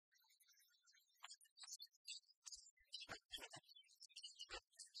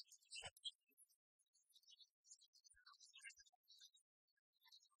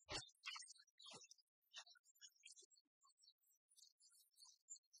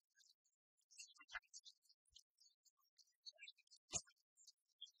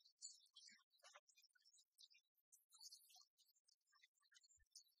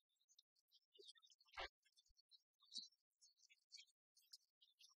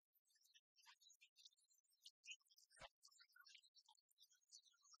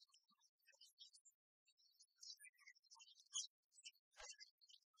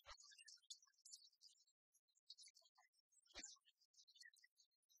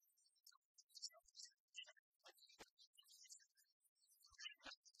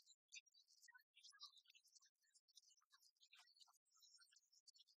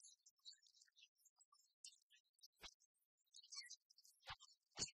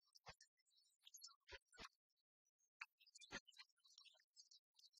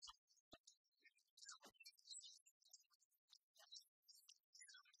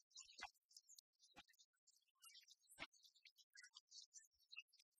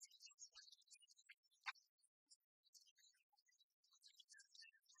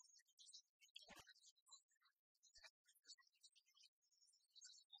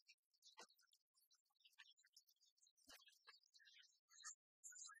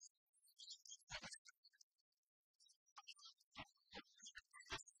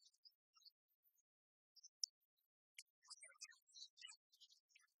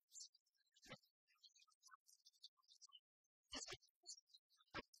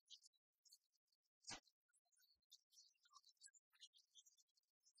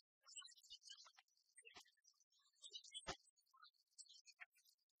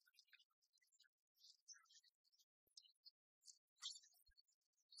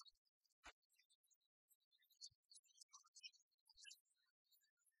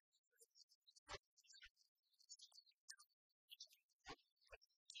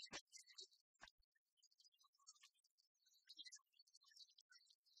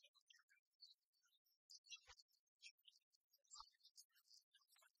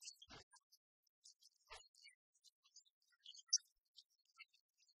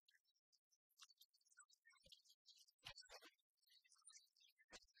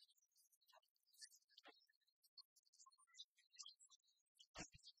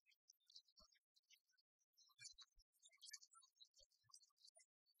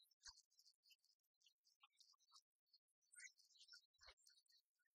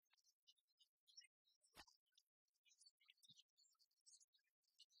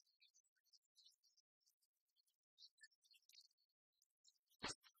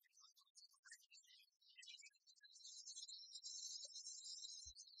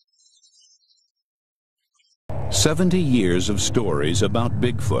70 years of stories about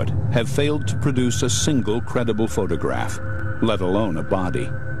Bigfoot have failed to produce a single credible photograph, let alone a body.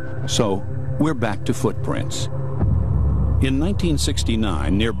 So, we're back to footprints. In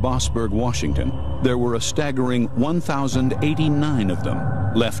 1969, near Bossburg, Washington, there were a staggering 1,089 of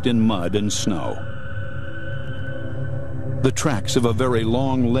them, left in mud and snow. The tracks of a very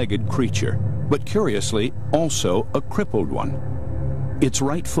long-legged creature, but curiously, also a crippled one. Its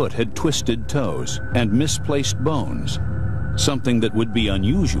right foot had twisted toes and misplaced bones, something that would be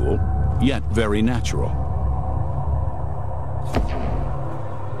unusual, yet very natural.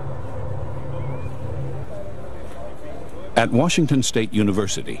 At Washington State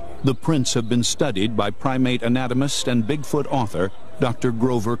University, the prints have been studied by primate anatomist and Bigfoot author Dr.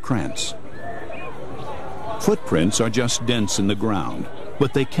 Grover Krantz. Footprints are just dents in the ground,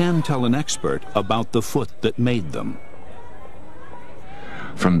 but they can tell an expert about the foot that made them.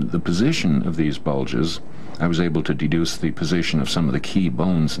 From the position of these bulges, I was able to deduce the position of some of the key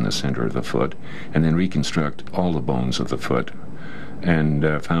bones in the center of the foot, and then reconstruct all the bones of the foot, and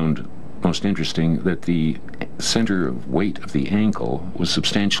found most interesting that the center of weight of the ankle was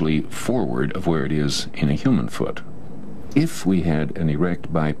substantially forward of where it is in a human foot. If we had an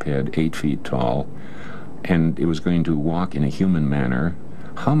erect biped 8 feet tall, and it was going to walk in a human manner,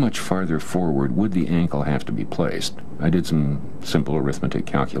 how much farther forward would the ankle have to be placed? I did some simple arithmetic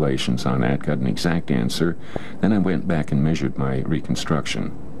calculations on that, got an exact answer. Then I went back and measured my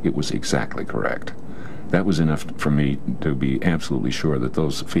reconstruction. It was exactly correct. That was enough for me to be absolutely sure that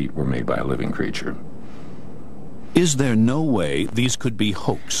those feet were made by a living creature. Is there no way these could be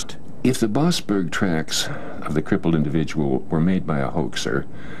hoaxed? If the Bossburg tracks of the crippled individual were made by a hoaxer,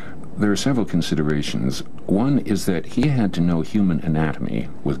 there are several considerations. One is that he had to know human anatomy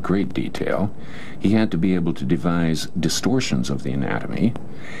with great detail. He had to be able to devise distortions of the anatomy,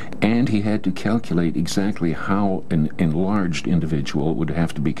 and he had to calculate exactly how an enlarged individual would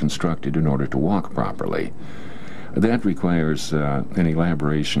have to be constructed in order to walk properly. That requires an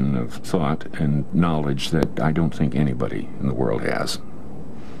elaboration of thought and knowledge that I don't think anybody in the world has.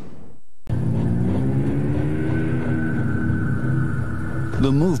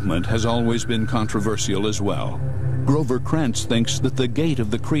 The movement has always been controversial as well. Grover Krantz thinks that the gait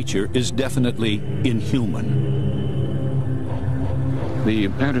of the creature is definitely inhuman. The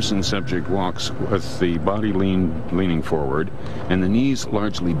Patterson subject walks with the body leaning forward and the knees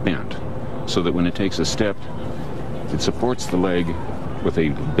largely bent, so that when it takes a step, it supports the leg with a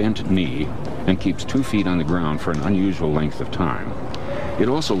bent knee and keeps 2 feet on the ground for an unusual length of time. It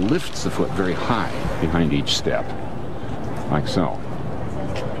also lifts the foot very high behind each step, like so.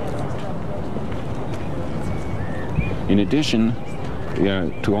 In addition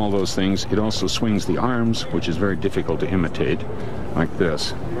to all those things, it also swings the arms, which is very difficult to imitate, like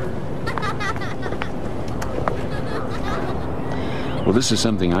this. Well, this is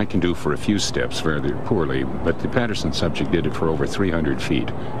something I can do for a few steps very poorly, but the Patterson subject did it for over 300 feet.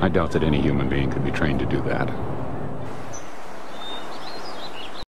 I doubt that any human being could be trained to do that.